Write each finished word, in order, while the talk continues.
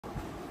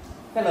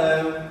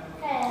Hello.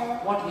 Hello.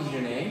 What is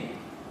your name?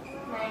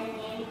 My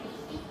name is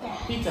Peter.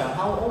 Peter,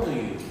 how old are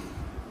you?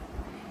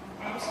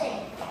 I'm 6.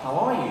 How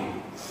are you?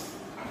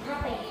 I'm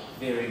happy.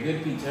 Very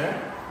good,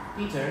 Peter.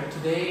 Peter,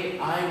 today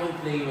I will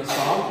play you a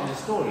song and a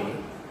story,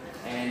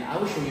 and I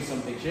will show you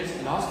some pictures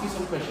and ask you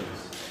some questions.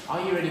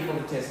 Are you ready for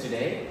the test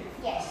today?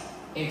 Yes.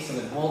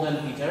 Excellent. Well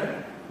done,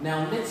 Peter.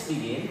 Now let's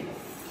begin.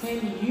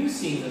 Can you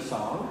sing the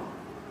song?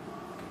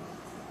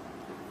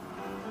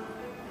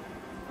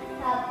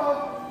 A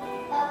book.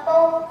 A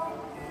book.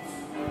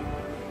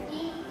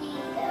 It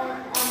is a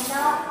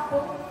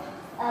notebook.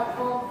 A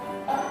book.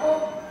 A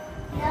book.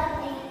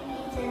 Nothing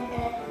is in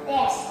the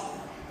desk.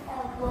 A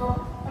book.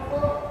 A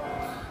book.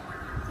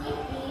 It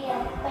is a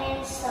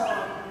pencil.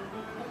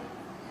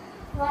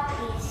 What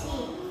is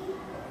it?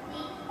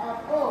 It's a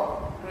book.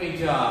 Great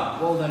job.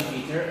 Well done,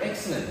 Peter.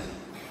 Excellent.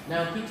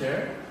 Now, Peter,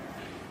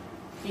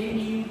 can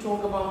you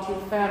talk about your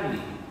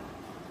family?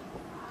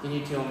 Can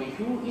you tell me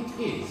who it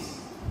is?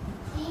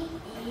 This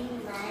is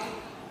my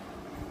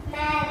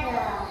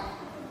mother.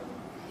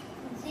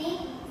 This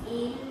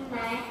is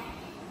my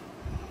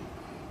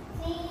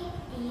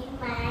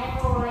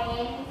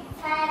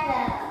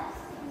grandfather.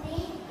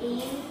 This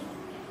is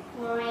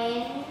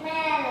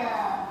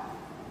grandmother.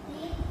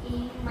 This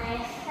is my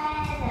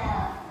father.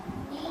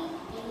 This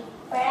is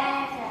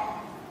brother.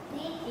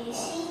 This is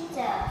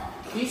sister.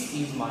 This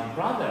is my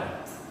brother.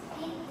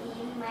 This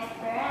is my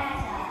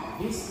brother.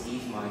 This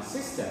is my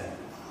sister.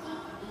 This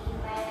is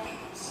my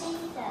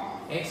sister.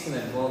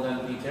 Excellent. Well done,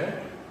 Peter.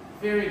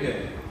 Very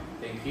good.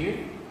 Thank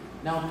you.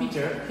 Now,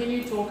 Peter, can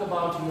you talk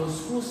about your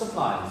school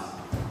supplies?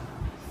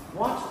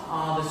 What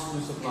are the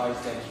school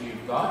supplies that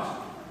you've got?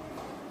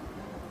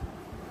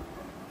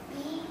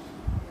 It's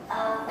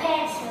a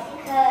pencil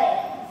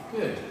case.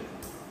 Good.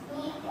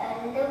 It's a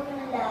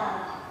ruler.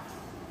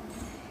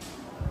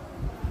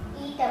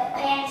 It's a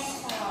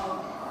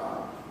pencil.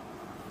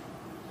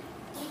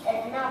 It's a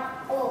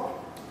notebook.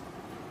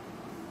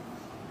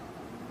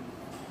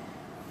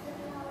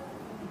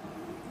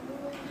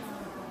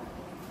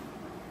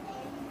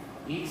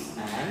 It's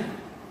an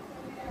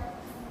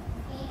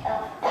It's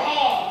a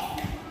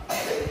pen.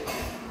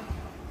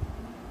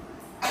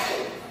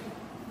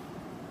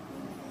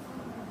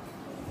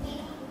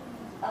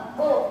 It's a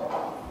book.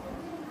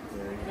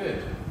 very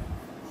good.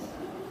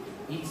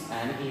 It's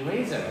an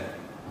eraser.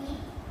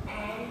 It's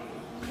an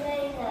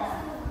eraser.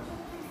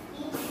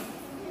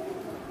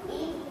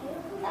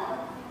 It's a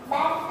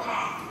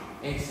backpack.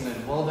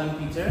 Excellent. Well done,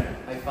 Peter.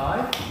 High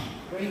five.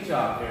 Great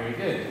job. Very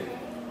good.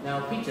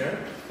 Now, Peter,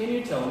 can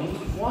you tell me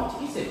what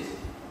is it?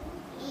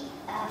 It's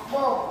a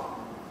book.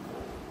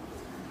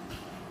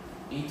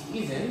 It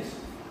isn't. It's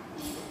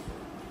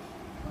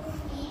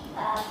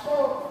a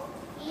book.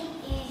 It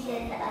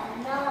isn't a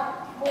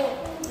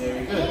notebook.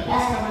 Very good.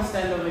 Please come and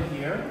stand over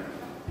here.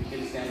 You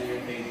can stand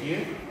here. Thank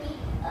you. It's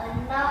a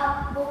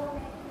notebook.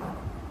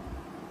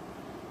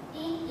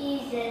 It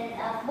isn't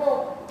a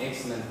book.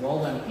 Excellent.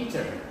 Well done,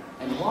 Peter.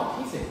 And what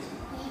is it?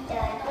 It's a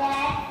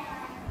desk.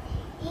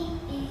 It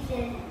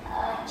isn't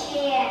a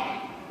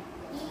chair.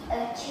 It's a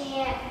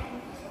chair.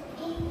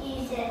 It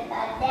isn't a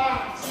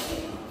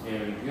desk.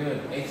 Very good.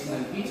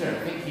 Excellent, Peter.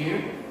 Thank you.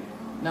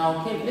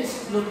 Now,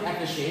 let's look at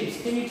the shapes.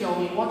 Can you tell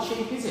me what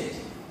shape is it?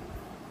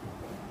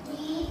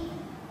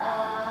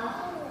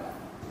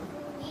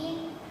 It's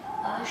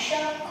a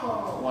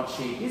circle. What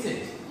shape is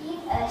it?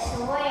 It's a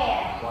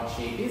square. What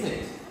shape is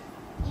it?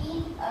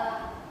 It's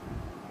a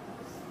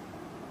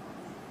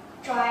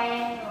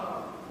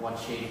triangle. What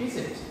shape is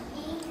it?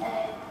 It's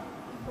a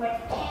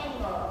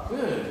rectangle.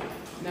 Good.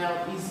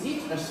 Now, is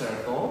it a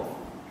circle?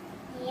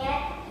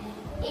 Yes,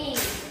 it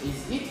is.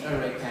 Is it a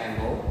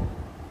rectangle?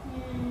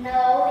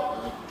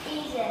 No, it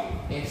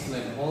isn't.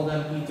 Excellent. Well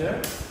done,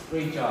 Peter.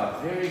 Great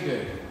job. Very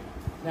good.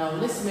 Now,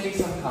 let's make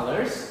some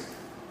colors.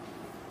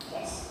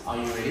 Yes. Are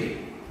you ready?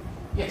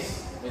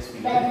 Yes. Let's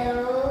begin.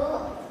 Blue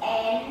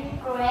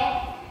and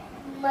red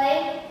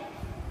make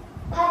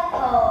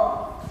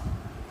purple.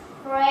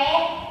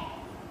 Red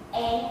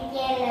and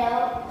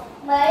yellow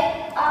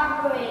make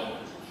orange.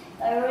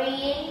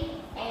 Green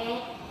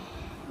and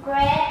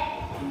red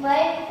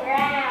make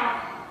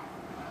brown.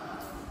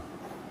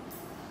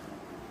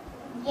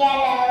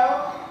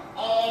 Yellow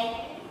and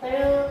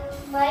blue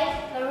make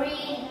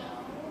green.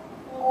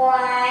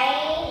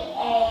 White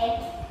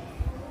and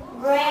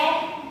red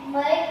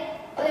make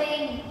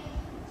pink.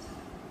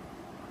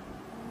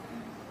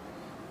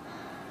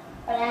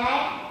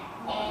 Black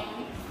and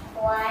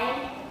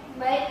white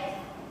make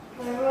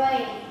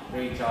gray.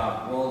 Great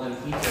job. Well done,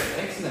 Peter.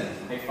 Excellent.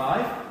 High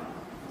five.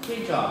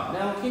 Great job.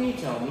 Now, can you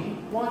tell me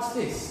what's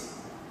this?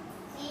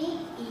 This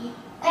is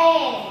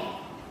pen.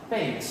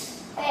 Paint.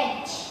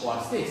 Bench.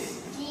 What's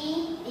this? This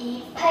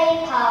is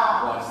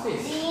paper. What's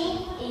this?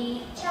 This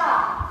is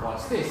chalk.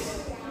 What's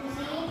this?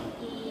 This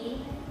is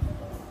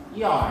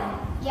Yarn.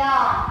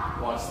 yarn.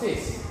 What's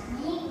this?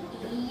 This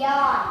is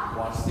yarn.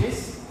 What's this?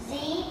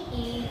 This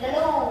is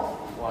glue.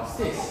 What's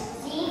this?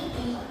 This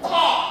is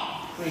tape.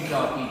 Great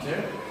job, Peter.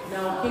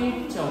 Now, can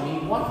you tell me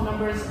what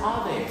numbers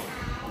are there?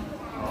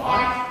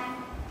 Alright.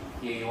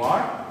 Here you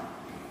are.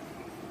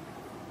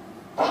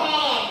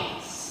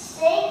 10,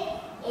 6,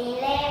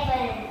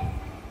 11,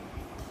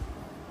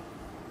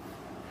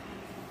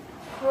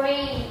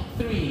 3,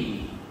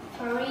 3.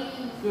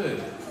 3, Good.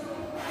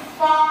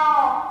 4,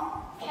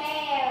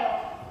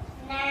 12,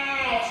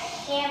 9,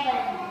 7,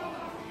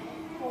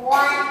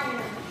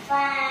 1,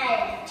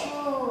 5,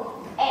 2,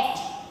 8.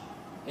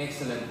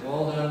 Excellent.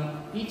 Well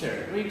done,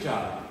 Peter. Great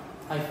job.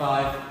 High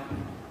five.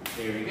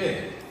 Very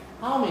good.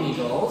 How many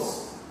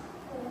dolls?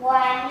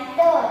 1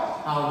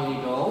 doll, How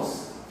many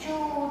dolls? 2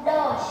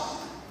 dolls,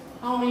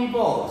 How many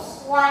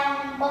balls?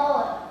 1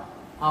 ball,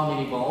 How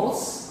many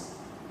balls?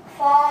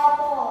 4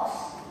 balls,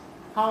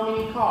 How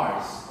many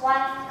cars? 1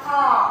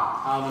 car,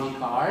 How many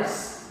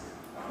cars?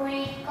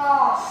 3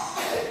 cars.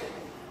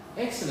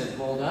 Excellent.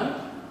 Well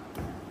done.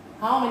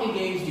 How many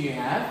games do you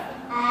have?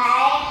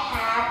 I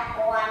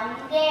have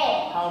 1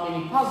 game. How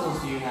many puzzles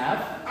do you have?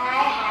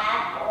 I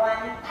have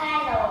 1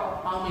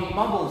 puzzle. How many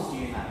marbles do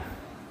you have?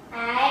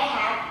 I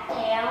have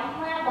 12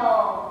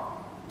 marbles.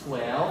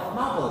 12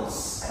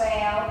 marbles.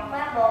 12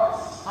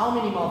 marbles. How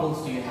many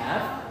marbles do you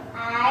have?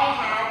 I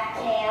have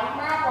 12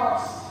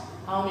 marbles.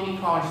 How many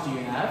cards do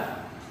you have?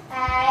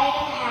 I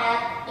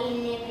have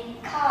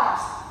 11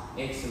 cars.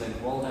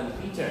 Excellent. Well done,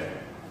 Peter.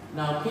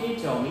 Now, can you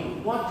tell me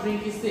what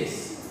drink is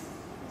this?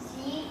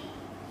 This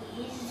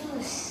is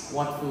juice.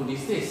 What food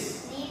is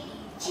this? This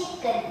is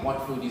chicken.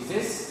 What food is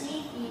this? This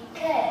is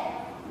curd.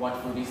 What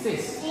food is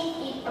this? This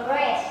is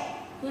bread.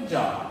 Good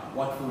job.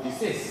 What food is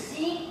this?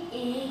 This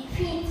is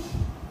fish.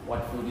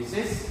 What food is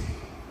this?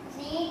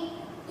 This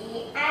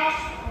is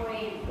ice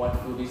cream. What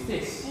food is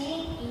this?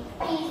 This is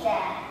pizza.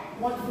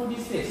 What food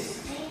is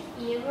this? This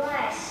is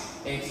rice.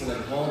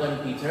 Excellent. Well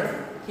done,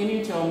 Peter. Can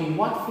you tell me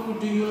what food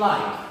do you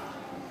like?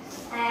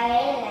 I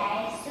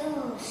like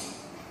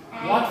juice.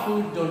 What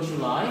food don't you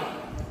like?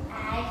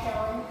 I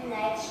don't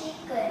like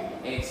chicken.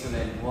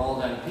 Excellent. Well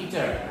done,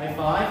 Peter. High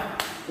five.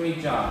 Great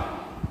job.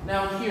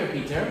 Now here,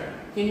 Peter,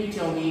 can you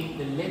tell me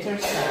the letter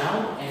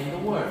sound and the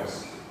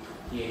words?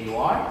 Here you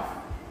are.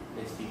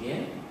 Let's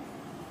begin.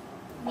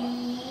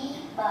 Bí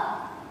bờ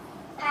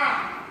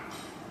pa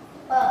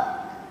bờ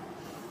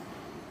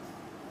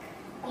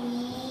bí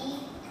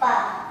bờ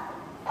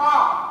po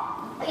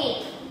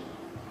pig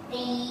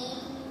tí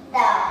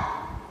tờ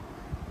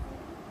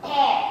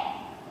thẹp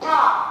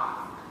thọ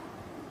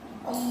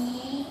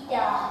tí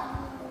tờ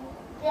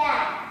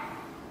ra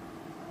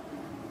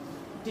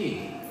Dig.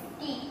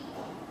 đi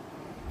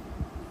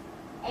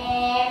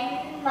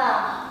em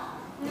mở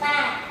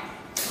ma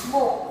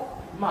một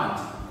Month.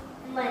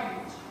 mình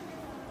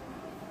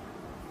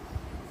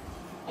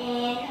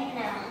N,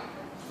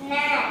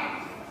 na,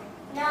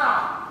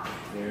 no.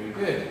 Very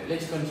good.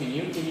 Let's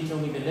continue. Can you tell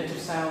me the letter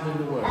sound and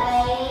the words?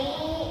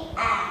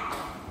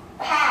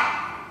 Pa,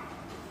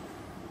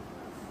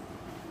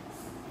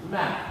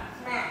 Map.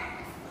 ma.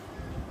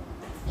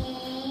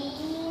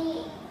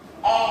 Be,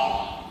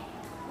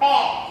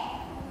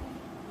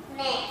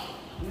 ne,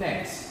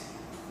 Next.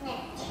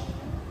 net.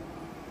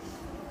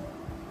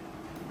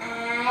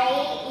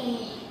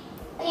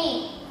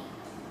 P,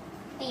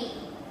 P.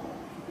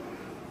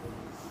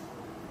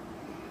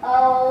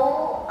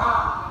 O,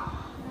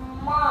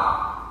 mo,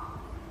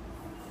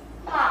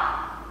 pop.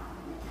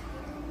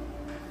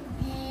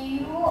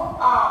 U,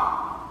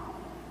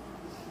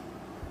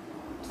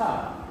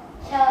 Tub.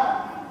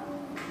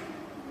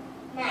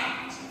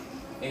 mat.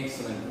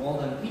 Excellent. Well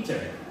done, Peter.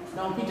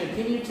 Now, Peter,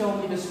 can you tell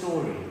me the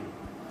story?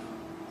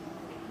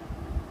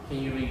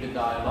 Can you read the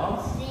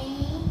dialogue? Z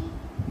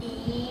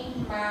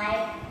is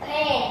my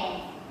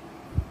pen.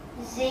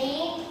 Z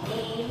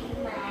is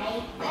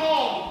my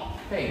pen.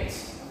 Paint.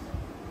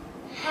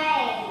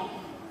 Hey.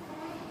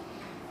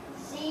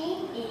 Z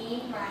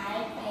is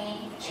my pen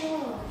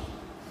too.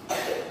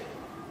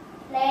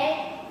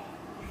 Let's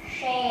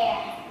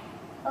share.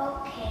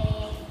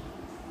 Okay.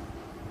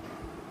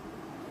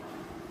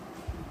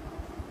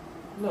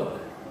 Look.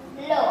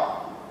 Look.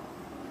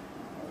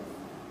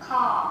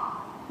 Call.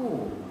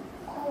 Cool.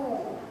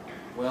 Cool.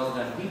 Well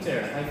done,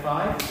 Peter. High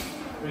five.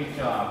 Great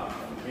job.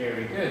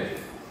 Very good.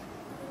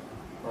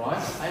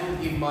 Right. I will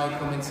give my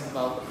comments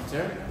about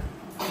Peter.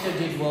 Peter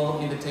did well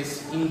in the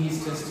test, in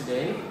his test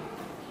today.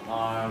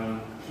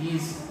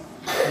 His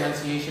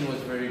pronunciation was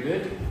very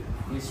good.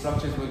 His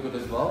structures were good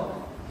as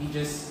well. He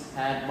just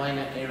had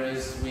minor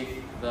errors with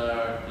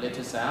the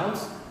letter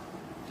sounds.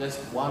 Just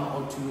 1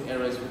 or 2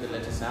 errors with the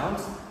letter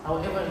sounds.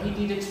 However, he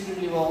did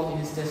extremely well in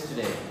his test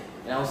today.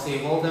 And I'll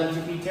say well done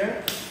to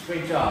Peter.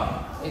 Great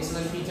job.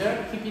 Excellent,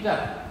 Peter. Keep it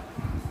up.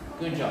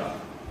 Good job.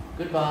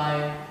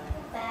 Goodbye.